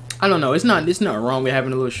 I don't know. It's not wrong with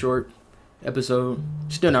having a little short episode.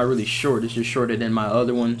 Still not really short. It's just shorter than my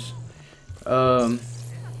other ones.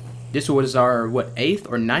 This was our, what, 8th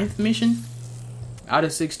or 9th mission? Out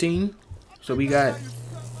of 16. So we got,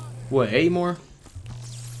 what, 8 more?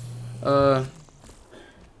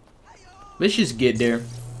 Let's just get there.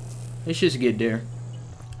 Let's just get there.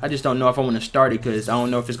 I just don't know if I want to start it because I don't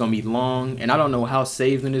know if it's going to be long. And I don't know how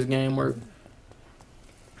saves in this game work.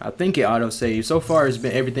 I think it auto-saves. So far,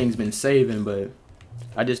 everything's been saving, but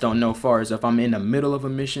I just don't know far as if I'm in the middle of a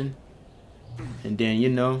mission. And then, you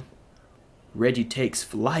know, Reggie takes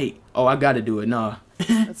flight. Oh, I got to do it. Nah.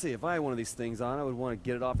 Let's see, if I had one of these things on, I would want to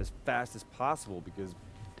get it off as fast as possible because,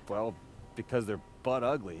 well, because they're butt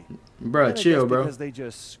ugly. Bruh, chill, bro. Because they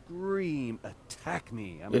just scream, attack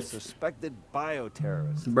me. I'm a suspected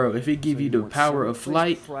bioterrorist. Bro, if it give you the power of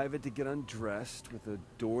flight. Private to get undressed with a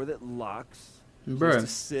door that locks. Bruh. Just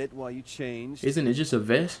to sit while you change. Isn't it just a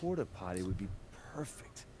vest? Porta potty would be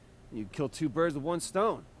perfect. You'd kill 2 birds with 1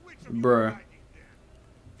 stone. Bruh.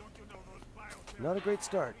 Not a great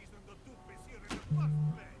start.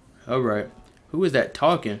 Alright. Who is that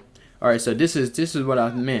talking? Alright, so this is what I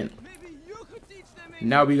meant.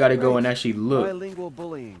 Now we gotta go and actually look. Bilingual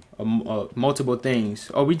bullying. Multiple things.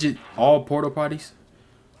 Oh, we just all portal potties?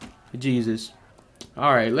 Jesus.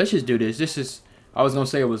 Alright, let's just do this. This is, I was gonna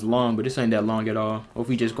say it was long, but this ain't that long at all. Or if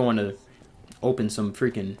we just going to open some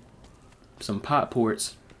pot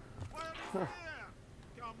ports.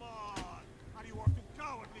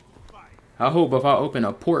 I hope if I open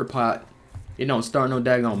a port pot, it don't start no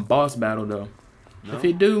daggone boss battle though. No? If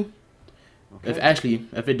it do, okay.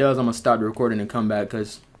 If it does, I'm gonna stop the recording and come back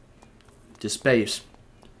because the space.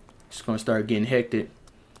 It's gonna start getting hectic.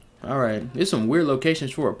 All right, there's some weird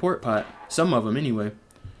locations for a port pot. Some of them anyway.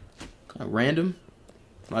 Kind of random.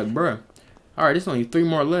 Like, bruh. All right, there's only 3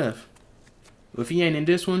 more left. If he ain't in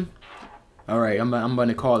this one, all right, I'm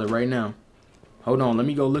gonna call it right now. Hold on, let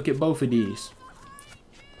me go look at both of these.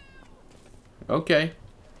 Okay.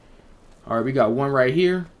 Alright, we got one right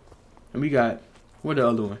here. And we got, what the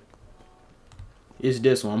other one? It's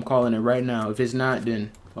this one. I'm calling it right now. If it's not,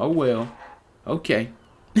 then, oh well. Okay.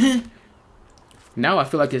 Now I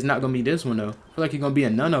feel like it's not going to be this one, though. I feel like it's going to be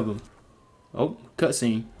in none of them. Oh,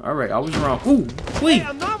 cutscene. Alright, I was wrong. Ooh, wait. Hey,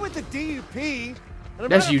 I'm not with the DUP.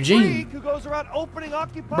 That's Eugene. Who goes around opening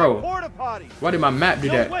occupied Bro, porta potties. Why did my map do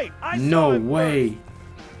that? Wait, no way.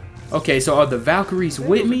 Okay, so are the Valkyries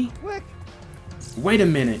with me? Wait a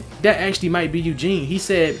minute. That actually might be Eugene. He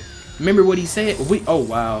said, remember what he said? Oh,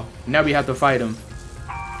 wow. Now we have to fight him.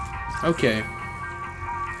 Okay.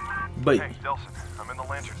 But Hey, Delsin, I'm in the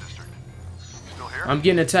Lantern District. You still here? I'm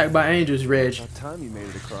getting attacked by angels, Reg. About time you made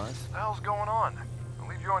it across. What the hell's going on? I'll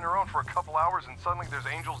leave you on your own for a couple hours and suddenly there's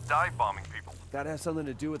angels dive bombing people. That has something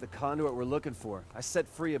to do with the conduit we're looking for. I set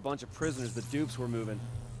free a bunch of prisoners the dupes were moving.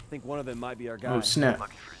 I think one of them might be our guy. Oh, snap.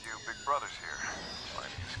 Lucky for you, Big Brother's here.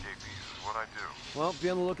 Finding escapees is what I do. Well, be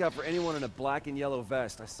on the lookout for anyone in a black and yellow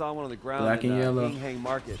vest. I saw one on the ground Black in and yellow. Hang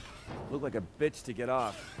Market. Looked like a bitch to get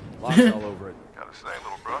off. Lots all over it. Gotta say,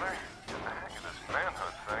 little brother, getting the hang of this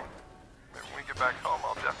manhunt thing. Maybe when we get back home,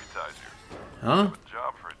 I'll deputize you. Huh? Good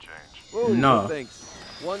job for a change. Whoa, No. no thanks.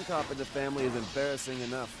 One cop in the family is embarrassing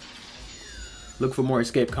enough. Look for more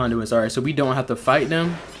escape conduits. Alright, so we don't have to fight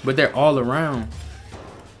them, but they're all around.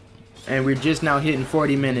 And we're just now hitting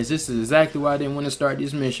 40 minutes. This is exactly why I didn't want to start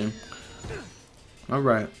this mission.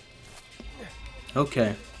 Alright.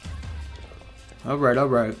 Okay. Alright,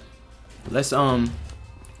 alright. Let's, There's one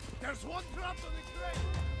drop on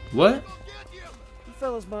the what? You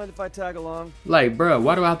fellas mind if I tag along? Like, bruh,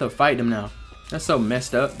 why do I have to fight them now? That's so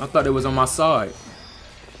messed up. I thought it was on my side.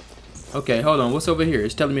 Okay, hold on. What's over here?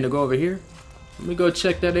 It's telling me to go over here? Let me go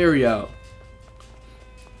check that area out.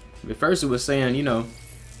 At first it was saying, you know,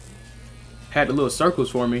 had the little circles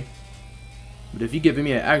for me. But if you're giving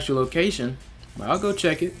me an actual location, I'll go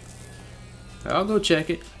check it. I'll go check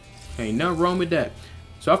it. Ain't nothing wrong with that.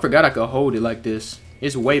 So I forgot I could hold it like this.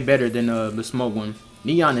 It's way better than the smoke one.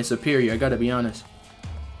 Neon is superior, I gotta be honest.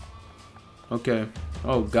 Okay.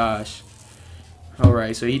 Oh gosh.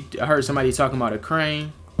 Alright, so I heard somebody talking about a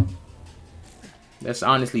crane. That's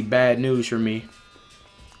honestly bad news for me.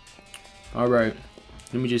 Alright.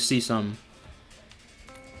 Let me just see something.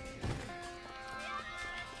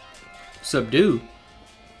 Subdue.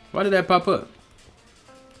 Why did that pop up?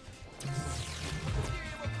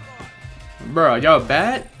 Bruh, y'all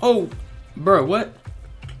bad? Oh, bruh, what?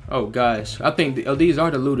 Oh gosh, I think these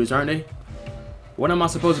are the looters, aren't they? What am I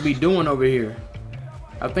supposed to be doing over here?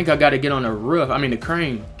 I think I gotta get on the roof. I mean the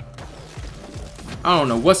crane. I don't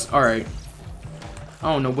know what's alright.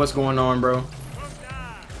 I don't know what's going on, bro.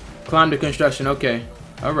 Climb the construction. Okay.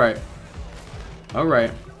 Alright.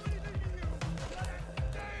 Alright.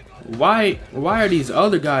 Why are these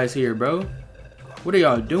other guys here, bro? What are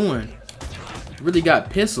y'all doing? Really got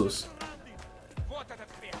pistols.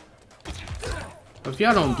 If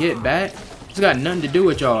y'all don't get back, it's got nothing to do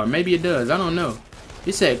with y'all. Maybe it does. I don't know.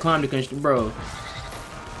 It said climb the construction, bro.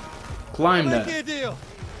 Climb that.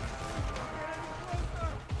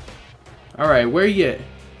 Alright, where you at?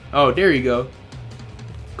 Oh, there you go.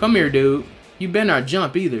 Come here, dude. You better not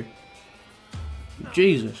jump either.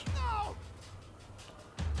 Jesus.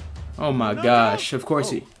 Oh my gosh. Of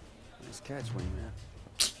course he. Nice catch, man.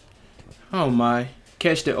 Oh my.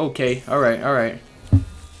 Catch the. Okay. Alright, alright.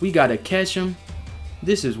 We gotta catch him.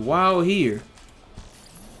 This is wild here.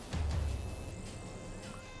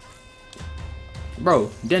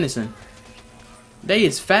 Bro, Dennison. They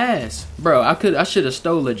is fast. Bro, I should have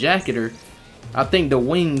stole a jacket or I think the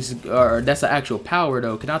wings are that's an actual power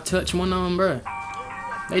though. Can I touch one of them, bro?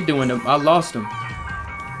 They doing them. I lost him.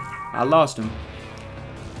 I lost him.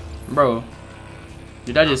 Bro.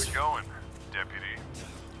 Did I just Going, deputy.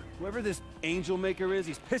 Whoever this angel maker is,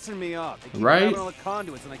 he's pissing me off. They keep Right? grabbing all the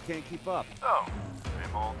conduits and I can't keep up. Oh,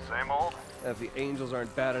 same old, same old. If the angels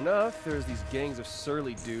aren't bad enough, there's these gangs of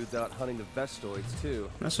surly dudes out hunting the vestoids too.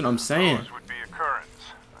 That's what I'm saying. Those would be occurrence.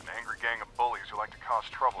 An angry gang of bullies who like to cause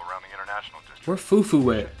trouble around the international district. Where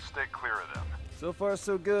Fufu at? Stay clear of them. So far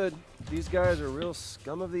so good. These guys are real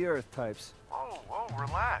scum of the earth types. Whoa,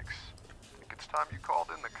 relax. I think it's time you called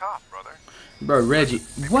in the cop, brother. Bro, Reggie.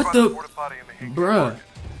 Think What about the? porta potty in the Hinkley Bruh. Market.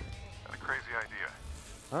 Got a crazy idea.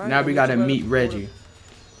 All right, Now we I'll gotta meet you meet by the Reggie.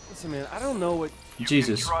 Listen, man, I don't know what. You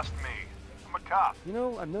Jesus. can trust me. I'm a cop. You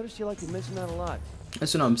know, I've noticed you like to mention that a lot.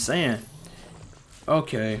 That's what I'm saying.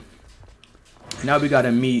 Okay. Now we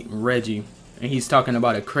gotta meet Reggie. And he's talking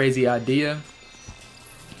about a crazy idea.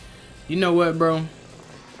 You know what, bro?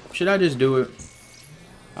 Should I just do it?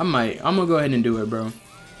 I might. I'm gonna go ahead and do it, bro.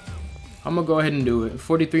 I'm gonna go ahead and do it.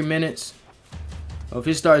 43 minutes. Oh, if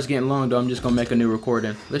it starts getting long, though, I'm just gonna make a new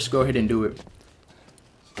recording. Let's go ahead and do it.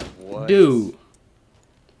 What? Dude.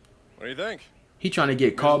 What do you think? He trying to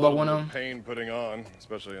get called by one of them. Pain putting on,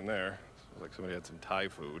 especially in there. Feels like somebody had some Thai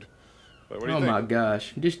food. But what do you Oh think? my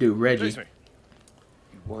gosh. This dude, Reggie. Chase me.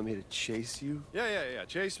 You want me to chase you? Yeah.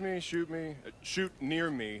 Chase me, shoot near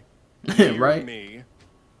me, Right? me,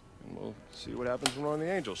 and we'll see what happens when one of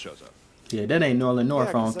the angels shows up. Yeah, that ain't Northern North,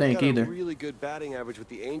 I don't think, either. I've got a really good batting average with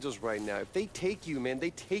the angels right now. If they take you, man,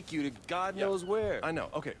 they take you to God Yeah, knows where. I know.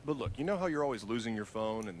 Okay, but look, you know how you're always losing your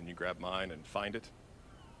phone and then you grab mine and find it?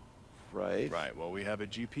 Right. Right. Well, we have a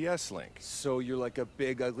GPS link. So you're like a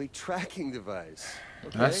big, ugly tracking device.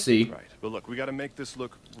 Okay? I see. Right. But look, we got to make this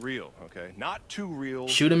look real, okay? Not too real.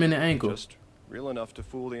 Shoot him in the ankle. Just real enough to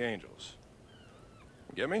fool the angels.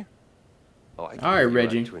 You get me? Oh, I can All right, look you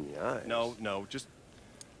Reggie. between the eyes. No, just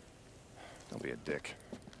don't be a dick.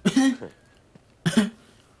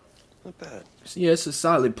 Not bad. Yeah, it's a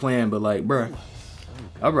solid plan, but like, bruh.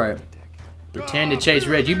 Alright. Pretend to chase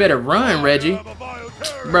Reggie. You better run, Reggie.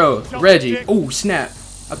 Bro, Reggie. Oh, snap.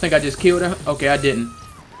 I think I just killed her. Okay, I didn't.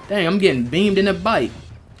 Dang, I'm getting beamed in the bite.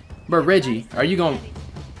 Bro, Reggie, are you gonna...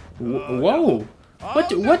 Whoa.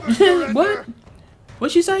 What? What?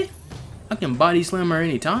 What'd she say? I can body slam her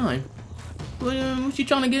anytime. What you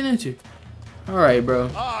trying to get into? Alright, bro.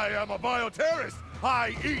 I am a bioterrorist.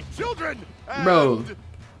 I eat children. And bro.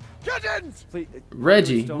 Kittens! Please,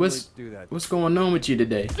 Reggie, what's what's going on with you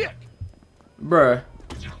today? Dick. Bruh.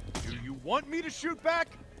 Do you want me to shoot back?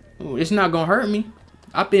 Ooh, it's not gonna hurt me.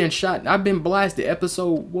 I've been shot. I've been blasted.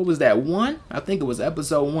 Episode, what was that, 1? I think it was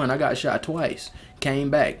episode 1. I got shot twice.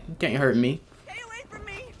 Came back. Can't hurt me. Stay away from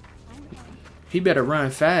me. He better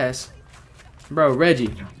run fast. Bro,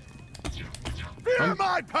 Reggie. Fear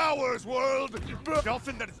my powers, world.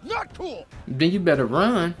 Delsin, that is not cool. Then you better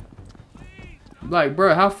run. Like,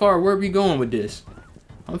 bro, how far, where are we going with this?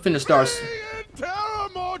 I'm finna start. Terror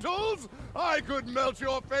mortals! I could melt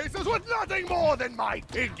your faces with nothing more than my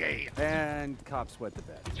pinky. And cops wet the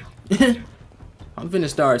bed. I'm finna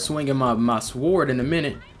start swinging my sword in a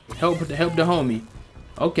minute. Help the homie.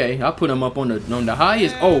 Okay, I put him up on the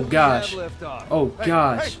highest. Oh gosh. Oh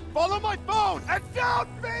gosh. Hey, follow my phone and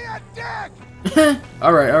don't be a dick.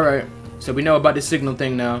 All right. So we know about the signal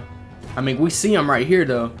thing now. I mean, we see him right here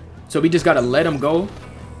though. So we just gotta let him go.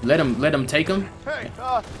 Let him take him. Hey,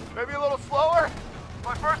 maybe a little slower.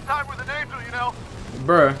 My first time with an angel, you know.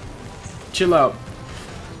 Bruh, chill out.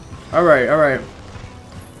 All right.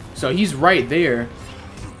 So he's right there.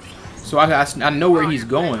 So I know where he's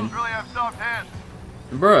going. Angels really have soft hands.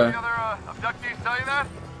 Bruh. Any other abductees tell you that?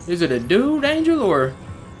 Is it a dude angel or?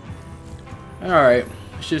 Alright,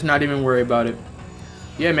 let's just not even worry about it.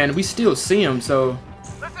 Yeah, man, we still see him, so.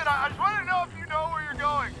 Listen, I just want to know if you know where you're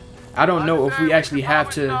going. I don't know if we actually have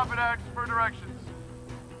to Stop and ask for directions.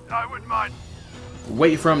 I wouldn't mind.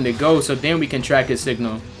 wait for him to go so then we can track his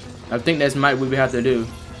signal. I think that's what we have to do.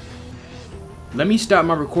 Let me stop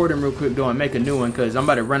my recording real quick though and make a new one because I'm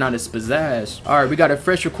about to run out of pizzazz. Alright, we got a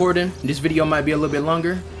fresh recording. This video might be a little bit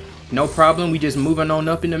longer. No problem, we just moving on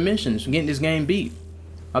up in the missions. Getting this game beat.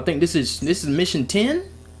 I think this is mission 10.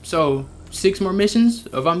 So 6 more missions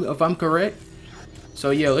if I'm correct.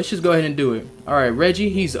 So yeah, let's just go ahead and do it. Alright, Reggie,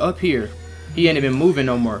 he's up here. He ain't even moving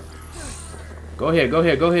no more. Go ahead.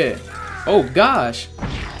 Oh gosh.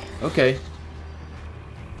 Okay.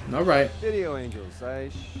 Alright. Video angels. I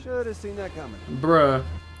should have seen that coming. Bruh.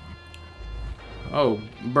 Oh,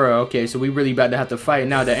 bruh. Okay, so we really about to have to fight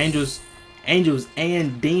now. The angels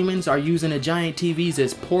and demons are using the giant TVs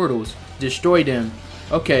as portals. Destroy them.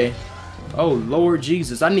 Okay. Oh Lord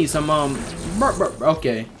Jesus, I need some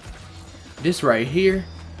okay. This right here.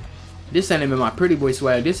 This ain't even my pretty boy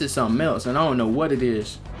swag. This is something else, and I don't know what it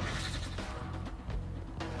is.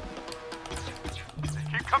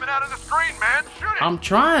 Keep coming out of the screen, man. Shoot it. I'm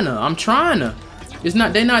trying to. It's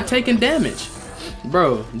not. They're not taking damage,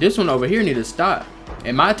 bro. This one over here need to stop.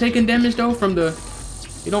 Am I taking damage though from the?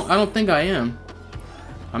 I don't think I am.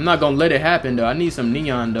 I'm not gonna let it happen though. I need some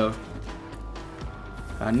neon though.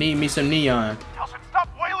 I need me some neon. Delsin, stop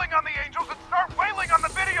wailing on the angels and start wailing on the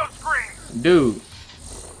video screen. Dude.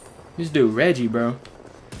 This dude Reggie, bro.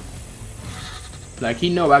 Like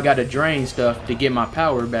he know I gotta drain stuff to get my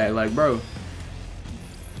power back. Like, bro.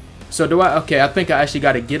 So do I? Okay, I think I actually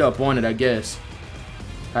gotta get up on it. I guess.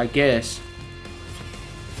 All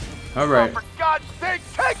right. Oh, for God's sake,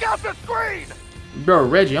 take out the screen. Bro,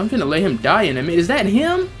 Reggie, I'm finna let him die in a minute. Is that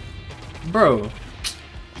him? Bro.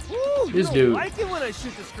 Ooh, This you dude. don't like it when I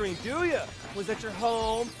shoot the screen, do ya? Was that your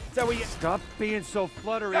home? Is that where you... Stop being so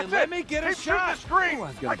fluttery That's and let it. me get a Keep shooting shot. the screen. Oh,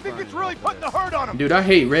 I've got I a think burn it's really about putting the this. hurt on him. Dude, I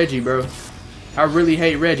hate Reggie, bro. I really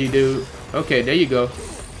hate Reggie, dude. Okay, there you go.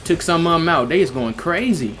 Took some of them out. They is going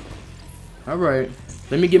crazy. Alright.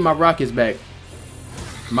 Let me get my rockets back.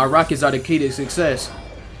 My rockets are the key to success.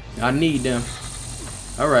 I need them.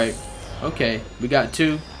 Alright. Okay. We got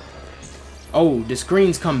 2. Oh, the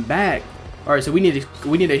screens come back. Alright, so we need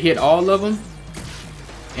to hit all of them.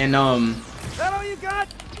 And Is that all you got?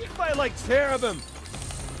 You fight like cherubim.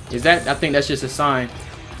 is that? I think that's just a sign.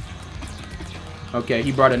 Okay,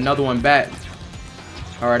 he brought another one back.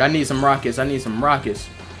 Alright, I need some rockets. I need some rockets.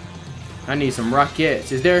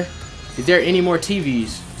 Is there any more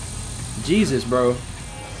TVs? Jesus, bro.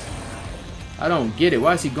 I don't get it.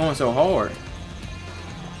 Why is he going so hard?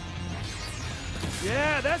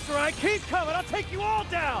 Yeah, that's right. Keep coming. I'll take you all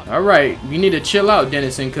down. Alright, you need to chill out,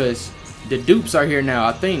 Dennison, because the dupes are here now,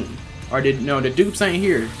 I think. Or no, the dupes ain't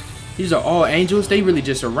here. These are all angels. They really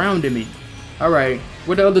just surrounded me. Alright,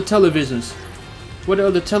 where the other televisions?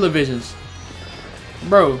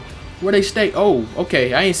 Bro, where they stay? Oh,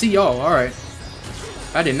 okay. I ain't see y'all. Alright.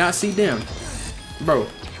 I did not see them. Bro.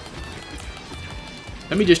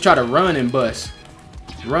 Let me just try to run and bust.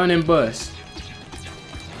 Run and bust.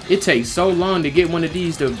 It takes so long to get one of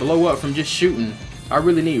these to blow up from just shooting. I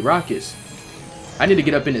really need rockets. I need to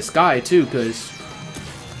get up in the sky too, cause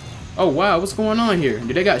oh wow, what's going on here?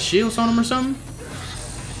 Do they got shields on them or something?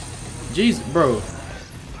 Jeez, bro.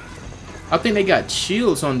 I think they got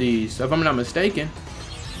shields on these, if I'm not mistaken.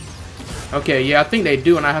 Okay, yeah, I think they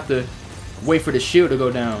do, and I have to wait for the shield to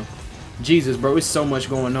go down. Jesus, bro, it's so much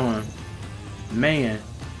going on. Man.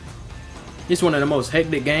 It's one of the most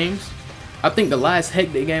hectic games. I think the last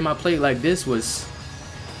hectic game I played like this was...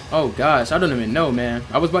 oh gosh, I don't even know, man.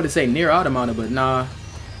 I was about to say Nier Automata, but nah.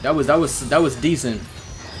 That was decent.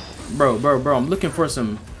 Bro, I'm looking for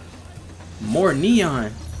some more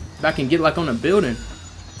neon that I can get like on a building.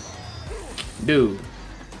 Dude.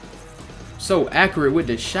 So accurate with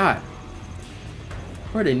the shot.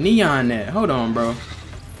 Where the neon at? Hold on, bro.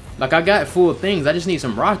 Like, I got full things. I just need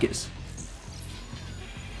some rockets.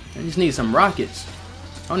 I just need some rockets.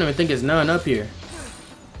 I don't even think there's none up here.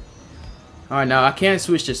 Alright, now I can't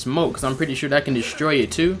switch to smoke because I'm pretty sure that can destroy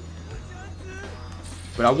it too.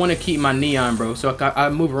 But I want to keep my neon, bro, so I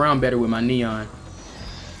move around better with my neon.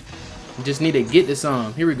 Just need to get this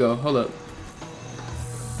on. Here we go. Hold up.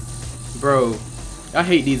 Bro, I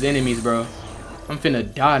hate these enemies, bro. I'm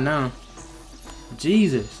finna die now.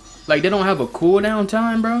 Jesus. Like, they don't have a cooldown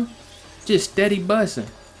time, bro. Just steady busting.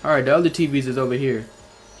 Alright, the other TVs is over here.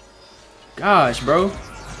 Gosh, bro.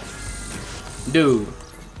 Dude.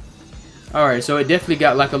 Alright, so it definitely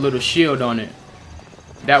got like a little shield on it.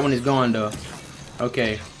 That one is gone, though.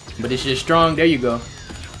 Okay. But it's just strong. There you go.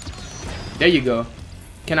 There you go.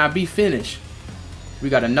 Can I be finished? We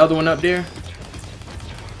got another one up there.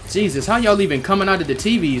 Jesus, how y'all even coming out of the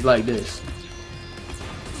TVs like this?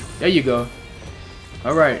 There you go.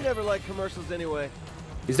 Alright. I never liked commercials anyway.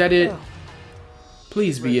 Is that it?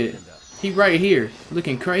 Please be it. He right here,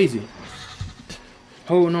 looking crazy.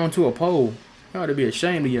 Holding on to a pole. You ought to be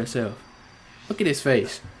ashamed of yourself. Look at his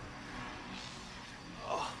face.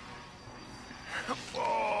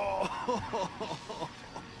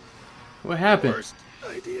 What happened? Worst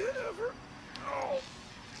idea ever.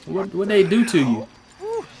 What they do to you?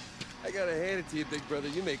 I gotta hand it to you, big brother.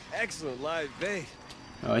 You make excellent live bait.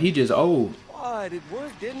 He just old. What? It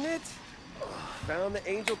worked, didn't it? Found the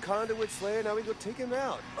angel conduit slayer. Now we go take him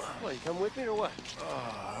out. What? You come with me or what?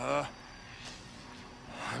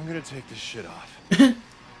 I'm gonna take this shit off. And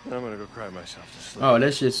I'm gonna go cry myself to sleep. Oh,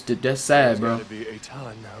 that's sad, bro. There's gotta be a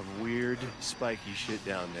ton of weird, spiky shit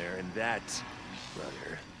down there, and that,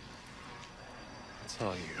 brother, that's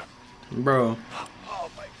all you. Bro. Oh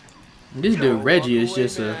my. This dude Reggie is Walk away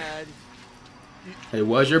just a. mad. It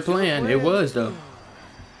was your plan. It was though.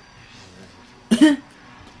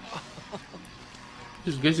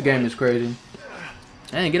 This game is crazy.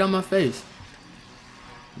 Hey, get on my face.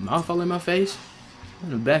 Mouth all in my face. I'm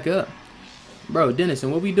gonna back up. Bro, Dennison,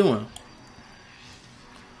 what we doing?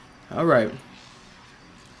 Alright.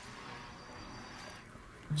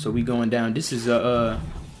 So we going down. This is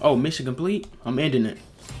oh, mission complete? I'm ending it.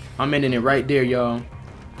 I'm ending it right there, y'all.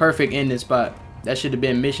 Perfect ending spot. That should have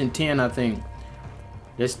been mission 10, I think.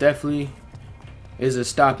 This definitely is a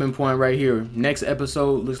stopping point right here. Next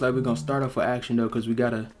episode looks like we're gonna start off with action though, because we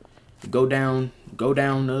gotta go down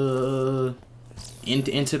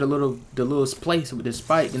into the little place with the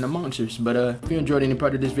spike and the monsters. But if you enjoyed any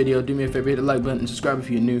part of this video, do me a favor, hit the like button and subscribe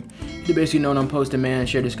if you're new. You basically know what I'm posting, man.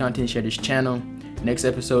 Share this content, share this channel. Next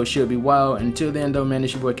episode should be wild. And until then though, man,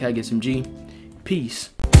 it's your boy Cat Get Some G.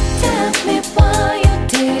 Peace. Tell me why you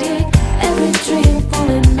did it. Every dream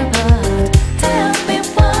falling apart.